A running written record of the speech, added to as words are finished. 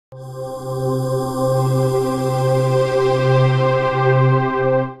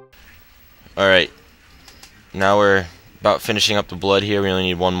about finishing up the blood here. We only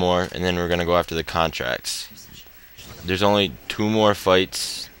need one more, and then we're going to go after the contracts. There's only 2 more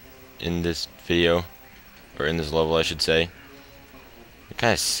fights in this video, or in this level I should say. I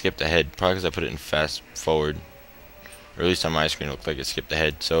kind of skipped ahead, probably because I put it in fast forward. Or at least on my screen it looked like it skipped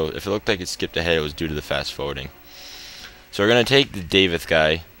ahead. So if it looked like it skipped ahead, it was due to the fast forwarding. So we're going to take the David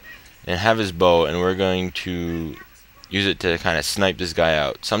guy and have his bow, and we're going to use it to kind of snipe this guy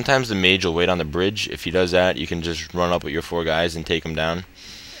out. Sometimes the mage will wait on the bridge. If he does that, you can just run up with your 4 guys and take him down.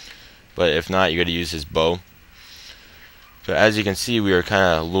 But if not, you got to use his bow. So as you can see, we are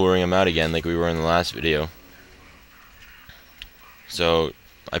kind of luring him out again like we were in the last video. So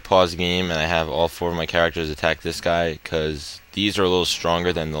I pause the game and I have all 4 of my characters attack this guy because these are a little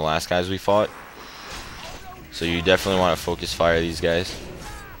stronger than the last guys we fought. So you definitely want to focus fire these guys.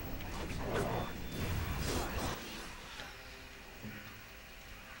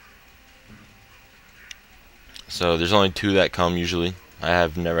 So there's only 2 that come usually. I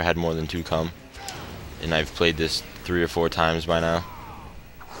have never had more than 2 come. And I've played this 3 or 4 times by now.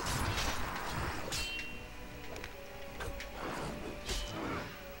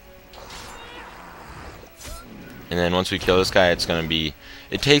 And then once we kill this guy, it's going to be...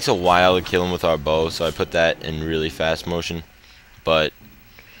 It takes a while to kill him with our bow, so I put that in really fast motion. But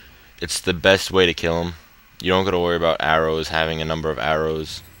it's the best way to kill him. You don't got to worry about arrows, having a number of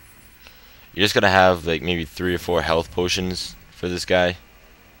arrows. You just got to have like maybe 3 or 4 health potions for this guy.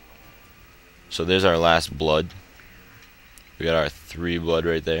 So there's our last blood. We got our 3 blood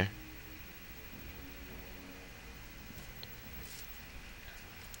right there.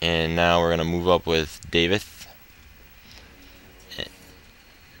 And now we're going to move up with David.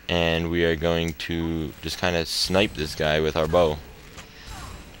 And we are going to just kind of snipe this guy with our bow.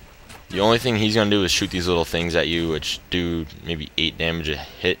 The only thing he's going to do is shoot these little things at you, which do maybe 8 damage a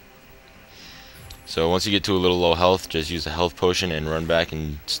hit. So once you get to a little low health, just use a health potion and run back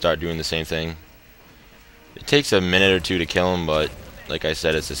and start doing the same thing. It takes a minute or 2 to kill him, but like I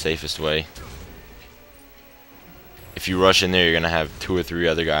said, it's the safest way. If you rush in there, you're going to have 2 or 3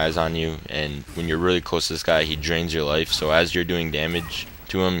 other guys on you, and when you're really close to this guy, he drains your life. So as you're doing damage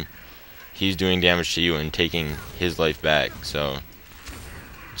to him, he's doing damage to you and taking his life back. So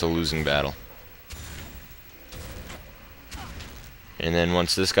it's a losing battle. And then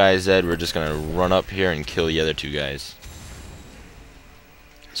once this guy is dead, we're just going to run up here and kill the other 2 guys.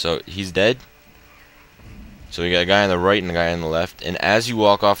 So he's dead. So we got a guy on the right and a guy on the left. And as you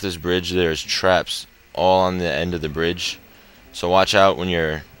walk off this bridge, there's traps all on the end of the bridge. So watch out when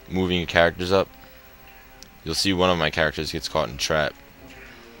you're moving your characters up. You'll see one of my characters gets caught in a trap.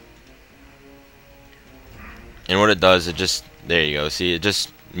 And what it does, it just, there you go, see, it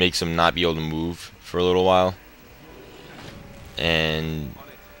just makes him not be able to move for a little while. And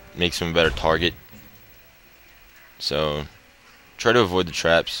makes him a better target. So try to avoid the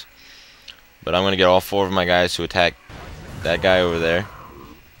traps. But I'm going to get all 4 of my guys to attack that guy over there.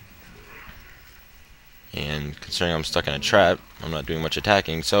 And considering I'm stuck in a trap, I'm not doing much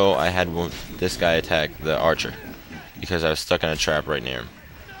attacking. So I had this guy attack the archer, because I was stuck in a trap right near him.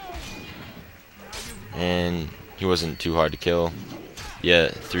 And he wasn't too hard to kill. Yeah,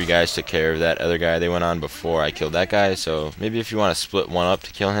 3 guys took care of that other guy they went on before I killed that guy. So maybe if you want to split one up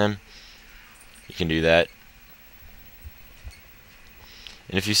to kill him, you can do that.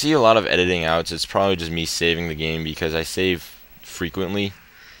 And if you see a lot of editing outs, it's probably just me saving the game, because I save frequently.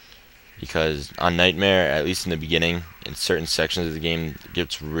 Because on Nightmare, at least in the beginning, in certain sections of the game, it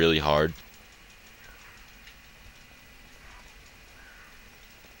gets really hard.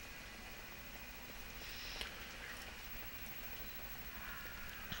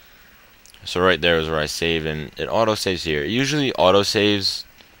 So right there is where I saved, and it auto-saves here. It usually auto-saves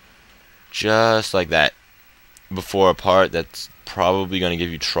just like that before a part that's probably going to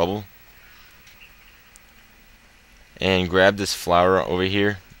give you trouble. And grab this flower over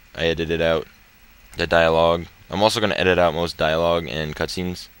here. I edited out the dialogue. I'm also going to edit out most dialogue and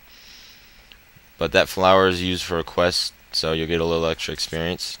cutscenes. But that flower is used for a quest, so you'll get a little extra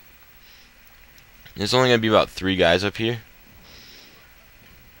experience. There's only going to be about 3 guys up here.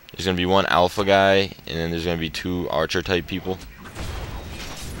 There's going to be 1 alpha guy, and then there's going to be 2 archer type people.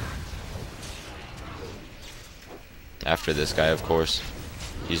 After this guy, of course.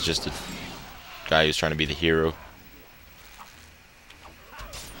 He's just a guy who's trying to be the hero.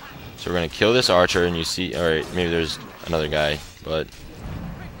 So we're going to kill this archer, and you see, alright, maybe there's another guy, but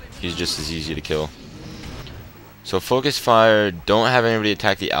he's just as easy to kill. So focus fire, don't have anybody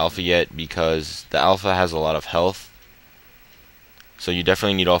attack the alpha yet, because the alpha has a lot of health. So you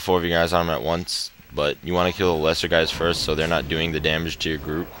definitely need all 4 of you guys on him at once, but you want to kill the lesser guys first so they're not doing the damage to your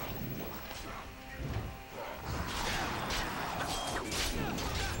group.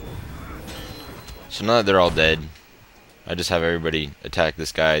 So now that they're all dead, I just have everybody attack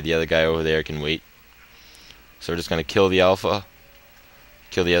this guy. The other guy over there can wait. So we're just gonna kill the alpha,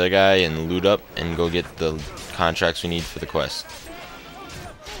 kill the other guy, and loot up and go get the contracts we need for the quest.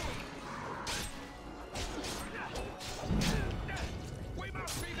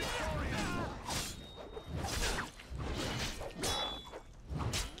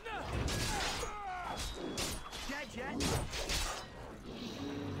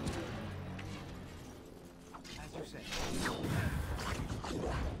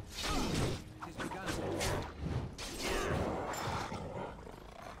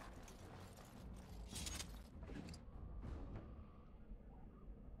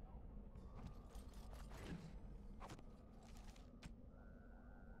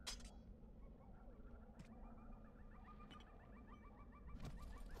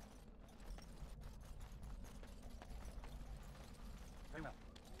 Very well.